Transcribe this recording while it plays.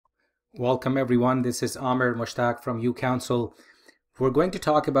Welcome everyone, this is Amer Mushtaq from UCounsel. We're going to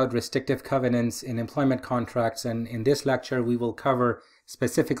talk about restrictive covenants in employment contracts, and in this lecture we will cover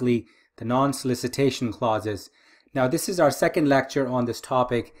specifically the non-solicitation clauses. Now this is our second lecture on this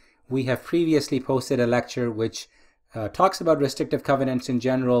topic. We have previously posted a lecture which talks about restrictive covenants in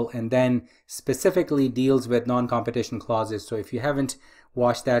general and then specifically deals with non-competition clauses. So if you haven't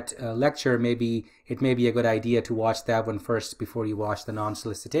watched that lecture, maybe it may be a good idea to watch that one first before you watch the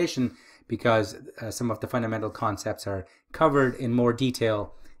non-solicitation, because some of the fundamental concepts are covered in more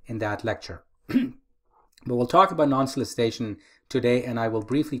detail in that lecture. But we'll talk about non-solicitation today, and I will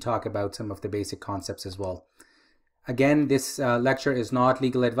briefly talk about some of the basic concepts as well. Again, this lecture is not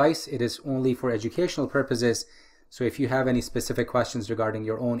legal advice. It is only for educational purposes. So if you have any specific questions regarding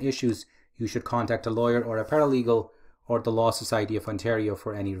your own issues, you should contact a lawyer or a paralegal or the Law Society of Ontario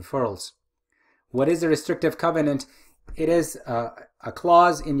for any referrals. What is a restrictive covenant? It is a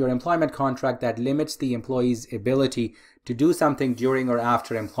clause in your employment contract that limits the employee's ability to do something during or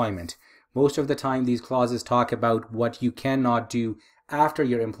after employment. Most of the time these clauses talk about what you cannot do after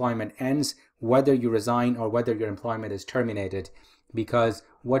your employment ends, whether you resign or whether your employment is terminated, because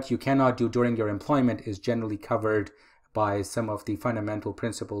what you cannot do during your employment is generally covered by some of the fundamental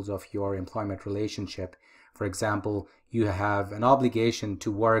principles of your employment relationship. For example, you have an obligation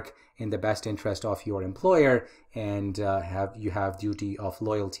to work in the best interest of your employer, and you have duty of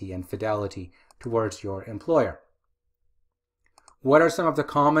loyalty and fidelity towards your employer. What are some of the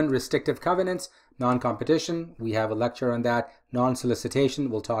common restrictive covenants? Non-competition, we have a lecture on that. Non-solicitation,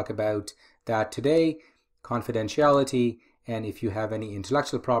 we'll talk about that today. Confidentiality, and if you have any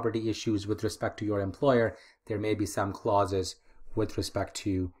intellectual property issues with respect to your employer, there may be some clauses with respect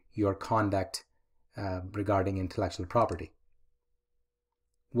to your conduct regarding intellectual property.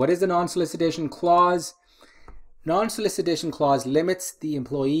 What is the non-solicitation clause? Non-solicitation clause limits the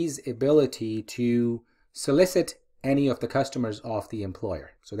employee's ability to solicit any of the customers of the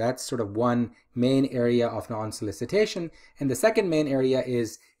employer. So that's sort of one main area of non-solicitation. And the second main area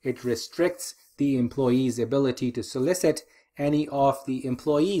is it restricts the employee's ability to solicit any of the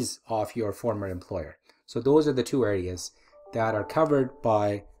employees of your former employer. So those are the two areas that are covered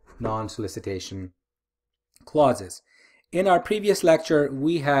by non-solicitation clauses. In our previous lecture,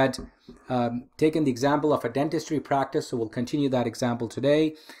 we had taken the example of a dentistry practice, so we'll continue that example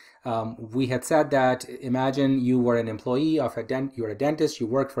today. We had said that imagine you were an employee of you're a dentist, you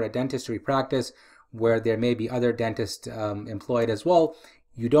work for a dentistry practice where there may be other dentists employed as well.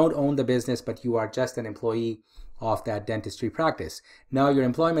 You don't own the business, but you are just an employee of that dentistry practice. Now your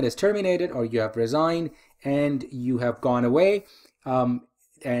employment is terminated, or you have resigned and you have gone away,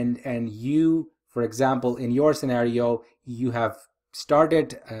 and you, for example, in your scenario, you have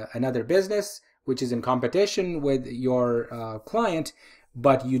started another business which is in competition with your client,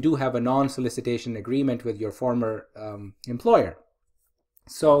 but you do have a non-solicitation agreement with your former employer.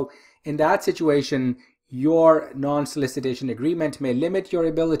 So in that situation, your non-solicitation agreement may limit your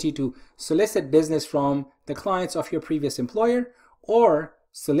ability to solicit business from the clients of your previous employer, or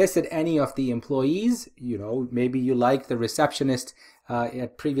solicit any of the employees. You know, maybe you like the receptionist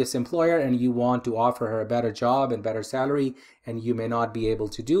at previous employer and you want to offer her a better job and better salary, and you may not be able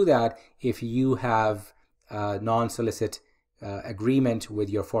to do that if you have a non-solicit agreement with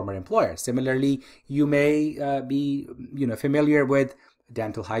your former employer. Similarly, you may be familiar with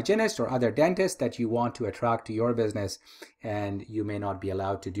dental hygienist or other dentists that you want to attract to your business, and you may not be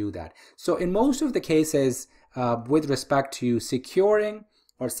allowed to do that. So in most of the cases, with respect to securing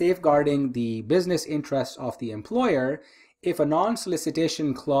or safeguarding the business interests of the employer, if a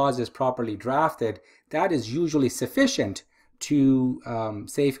non-solicitation clause is properly drafted, that is usually sufficient to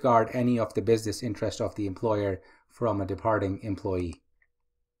safeguard any of the business interest of the employer from a departing employee.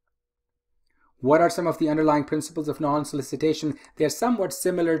 What are some of the underlying principles of non-solicitation? They're somewhat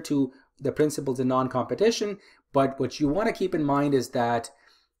similar to the principles in non-competition, but what you want to keep in mind is that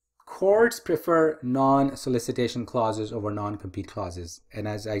courts prefer non-solicitation clauses over non-compete clauses. And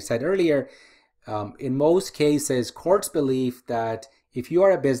as I said earlier, in most cases, courts believe that if you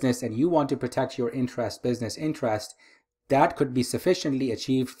are a business and you want to protect your business interest, that could be sufficiently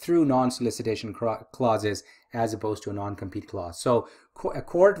achieved through non-solicitation clauses as opposed to a non-compete clause. So a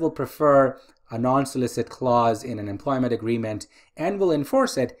court will prefer a non-solicit clause in an employment agreement and will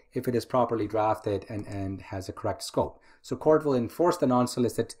enforce it if it is properly drafted and has a correct scope. So court will enforce the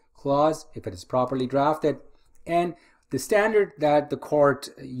non-solicit clause if it is properly drafted, and the standard that the court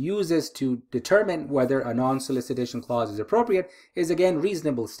uses to determine whether a non-solicitation clause is appropriate is again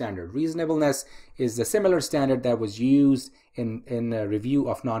reasonable standard. Reasonableness is a similar standard that was used in a review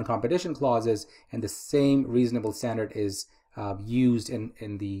of non-competition clauses, and the same reasonable standard is used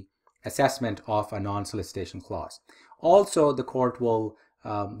in the assessment of a non-solicitation clause. Also, the court will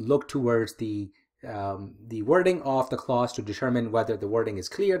look towards the wording of the clause to determine whether the wording is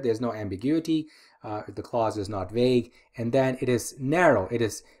clear, there's no ambiguity, the clause is not vague, and then it is narrow. It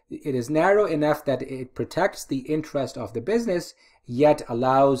is narrow enough that it protects the interest of the business, yet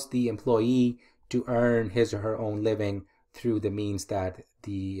allows the employee to earn his or her own living through the means that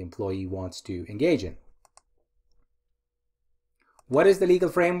the employee wants to engage in. What is the legal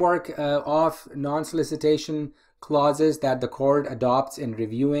framework of non-solicitation clauses that the court adopts in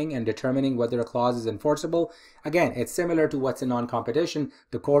reviewing and determining whether a clause is enforceable? Again, it's similar to what's in non-competition.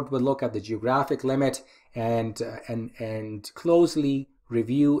 The court will look at the geographic limit and closely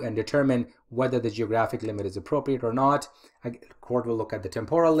review and determine whether the geographic limit is appropriate or not. The court will look at the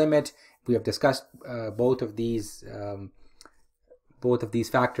temporal limit. We have discussed both of these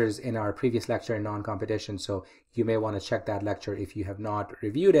factors in our previous lecture in non-competition, so you may want to check that lecture if you have not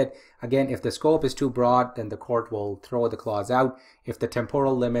reviewed it. Again, if the scope is too broad, then the court will throw the clause out. If the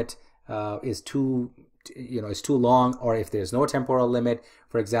temporal limit is too long, or if there's no temporal limit,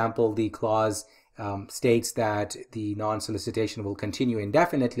 for example, the clause states that the non-solicitation will continue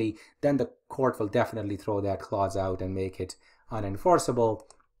indefinitely, then the court will definitely throw that clause out and make it unenforceable.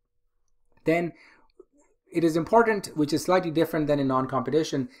 Then it is important, which is slightly different than in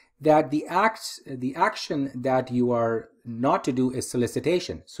non-competition, that the action that you are not to do is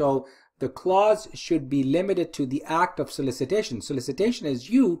solicitation. So the clause should be limited to the act of solicitation. Solicitation is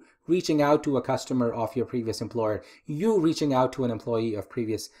you reaching out to a customer of your previous employer, you reaching out to an employee of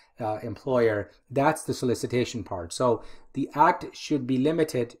previous employer. That's the solicitation part. So the act should be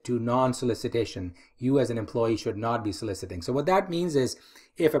limited to non-solicitation. You as an employee should not be soliciting. So what that means is,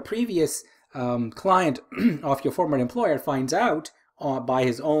 if a previous client of your former employer finds out by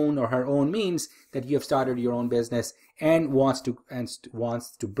his own or her own means that you have started your own business and wants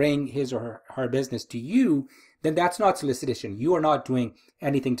to bring his or her business to you, then that's not solicitation. You are not doing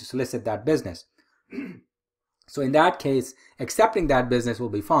anything to solicit that business. So in that case, accepting that business will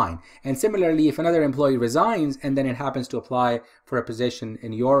be fine. And similarly, if another employee resigns and then it happens to apply for a position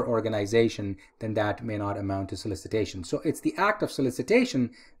in your organization, then that may not amount to solicitation. So it's the act of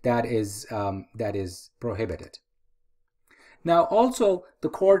solicitation that is prohibited. Now also, the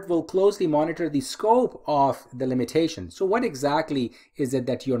court will closely monitor the scope of the limitation. So what exactly is it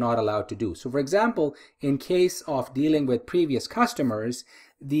that you're not allowed to do? So for example, in case of dealing with previous customers,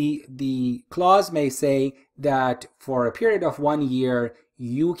 the clause may say that for a period of 1 year,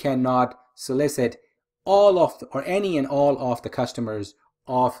 you cannot solicit all of or any and all of the customers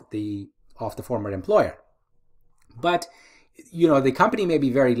of the former employer. But the company may be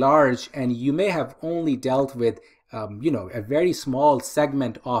very large, and you may have only dealt with a very small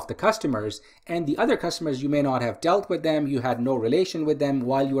segment of the customers, and the other customers you may not have dealt with them. You had no relation with them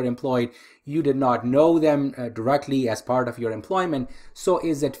while you were employed. You did not know them directly as part of your employment. So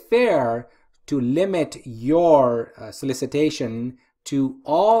is it fair to limit your solicitation to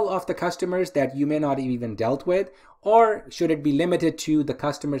all of the customers that you may not have even dealt with, or should it be limited to the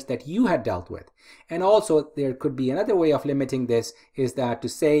customers that you had dealt with? And also, there could be another way of limiting this, is that to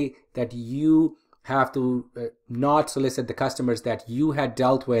say that you have to not solicit the customers that you had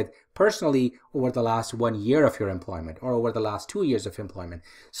dealt with personally over the last 1 year of your employment or over the last 2 years of employment.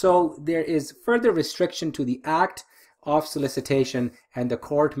 So there is further restriction to the act of solicitation, and the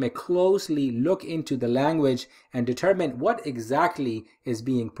court may closely look into the language and determine what exactly is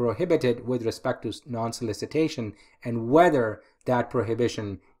being prohibited with respect to non-solicitation and whether that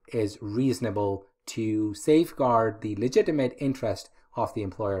prohibition is reasonable to safeguard the legitimate interest of the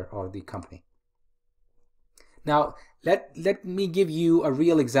employer or the company. Now, let me give you a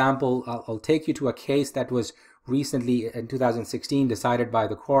real example. I'll take you to a case that was recently in 2016 decided by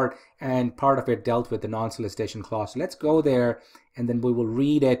the court, and part of it dealt with the non-solicitation clause. So let's go there, and then we will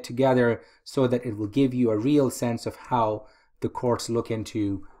read it together so that it will give you a real sense of how the courts look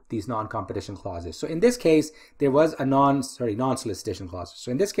into these non-competition clauses. So in this case, there was a non-solicitation clause.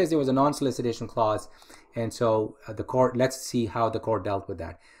 So in this case, there was a non-solicitation clause, and so the court, let's see how the court dealt with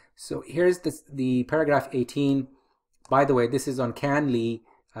that. So here's the paragraph 18. By the way, this is on Canly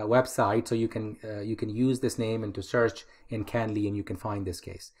website, so you can use this name and to search in Canly, and you can find this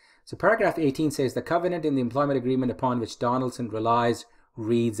case. So paragraph 18 says, the covenant in the employment agreement upon which Donaldson relies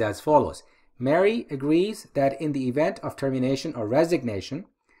reads as follows. Mary agrees that in the event of termination or resignation,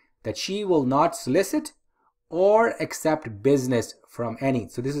 that she will not solicit or accept business from any.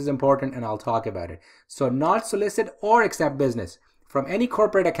 So this is important, and I'll talk about it. So not solicit or accept business from any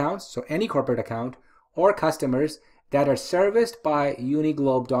corporate accounts, so any corporate account, or customers, that are serviced by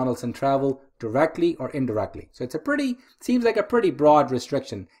Uniglobe Donaldson Travel directly or indirectly. So it's seems like a pretty broad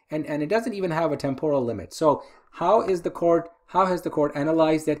restriction, and it doesn't even have a temporal limit. So how has the court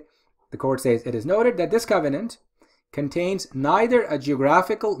analyzed it? The court says it is noted that this covenant contains neither a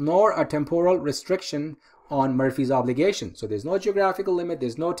geographical nor a temporal restriction on Murphy's obligation. So there's no geographical limit,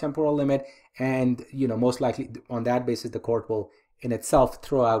 there's no temporal limit, and most likely on that basis the court will in itself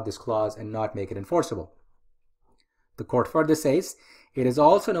throw out this clause and not make it enforceable. The court further says, it is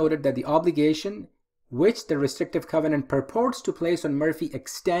also noted that the obligation which the restrictive covenant purports to place on Murphy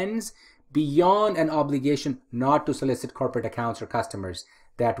extends beyond an obligation not to solicit corporate accounts or customers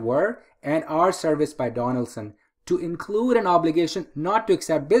that were and are serviced by Donaldson, to include an obligation not to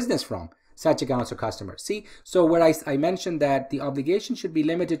accept business from such accounts or customers. See, so where I mentioned that the obligation should be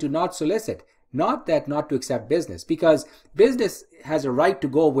limited to not solicit, not to accept business, because business has a right to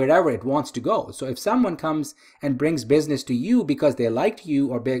go wherever it wants to go. So if someone comes and brings business to you because they liked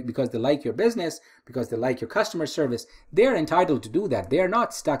you, or because they like your business, because they like your customer service, they're entitled to do that. They're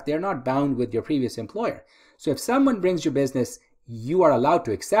not stuck. They're not bound with your previous employer. So if someone brings you business, you are allowed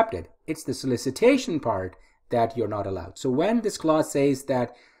to accept it. It's the solicitation part that you're not allowed. So when this clause says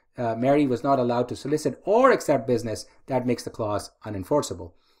that Mary was not allowed to solicit or accept business, that makes the clause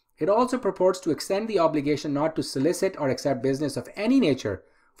unenforceable. It also purports to extend the obligation not to solicit or accept business of any nature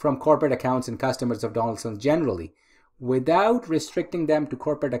from corporate accounts and customers of Donaldson generally, without restricting them to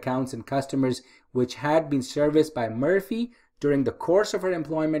corporate accounts and customers which had been serviced by Murphy during the course of her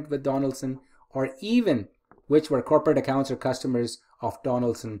employment with Donaldson, or even which were corporate accounts or customers of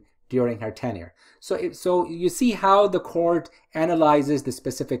Donaldson during her tenure. So you see how the court analyzes the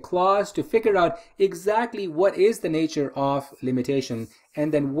specific clause to figure out exactly what is the nature of limitation,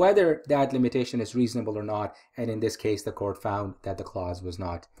 and then whether that limitation is reasonable or not. And in this case, the court found that the clause was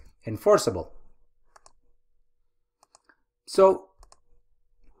not enforceable. So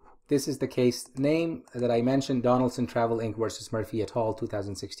this is the case name that I mentioned, Donaldson Travel Inc. versus Murphy et al.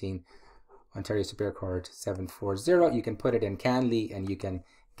 2016, Ontario Superior Court 740. You can put it in Canly and you can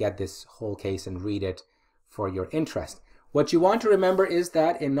get this whole case and read it for your interest. What you want to remember is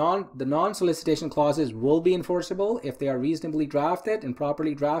that the non-solicitation clauses will be enforceable if they are reasonably drafted and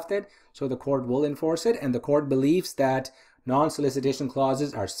properly drafted, so the court will enforce it, and the court believes that non-solicitation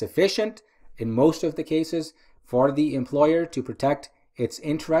clauses are sufficient in most of the cases for the employer to protect its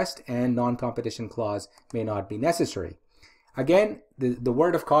interest, and non-competition clause may not be necessary. Again, the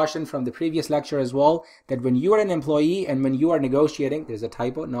word of caution from the previous lecture as well, that when you are an employee and when you are negotiating, there's a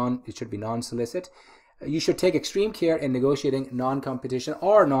typo, it should be non-solicit, you should take extreme care in negotiating non-competition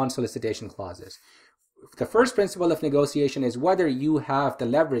or non-solicitation clauses. The first principle of negotiation is whether you have the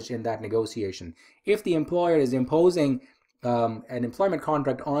leverage in that negotiation. If the employer is imposing an employment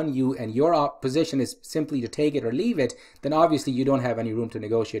contract on you and your position is simply to take it or leave it, then obviously you don't have any room to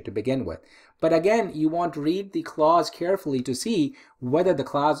negotiate to begin with. But again, you want to read the clause carefully to see whether the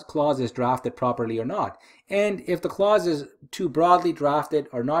clause is drafted properly or not. And if the clause is too broadly drafted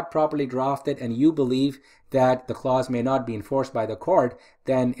or not properly drafted, and you believe that the clause may not be enforced by the court,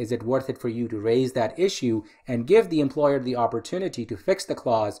 then is it worth it for you to raise that issue and give the employer the opportunity to fix the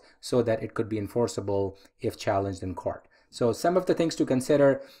clause so that it could be enforceable if challenged in court. So some of the things to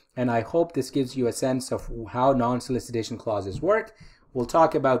consider, and I hope this gives you a sense of how non-solicitation clauses work. We'll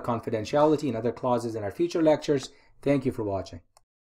talk about confidentiality and other clauses in our future lectures. Thank you for watching.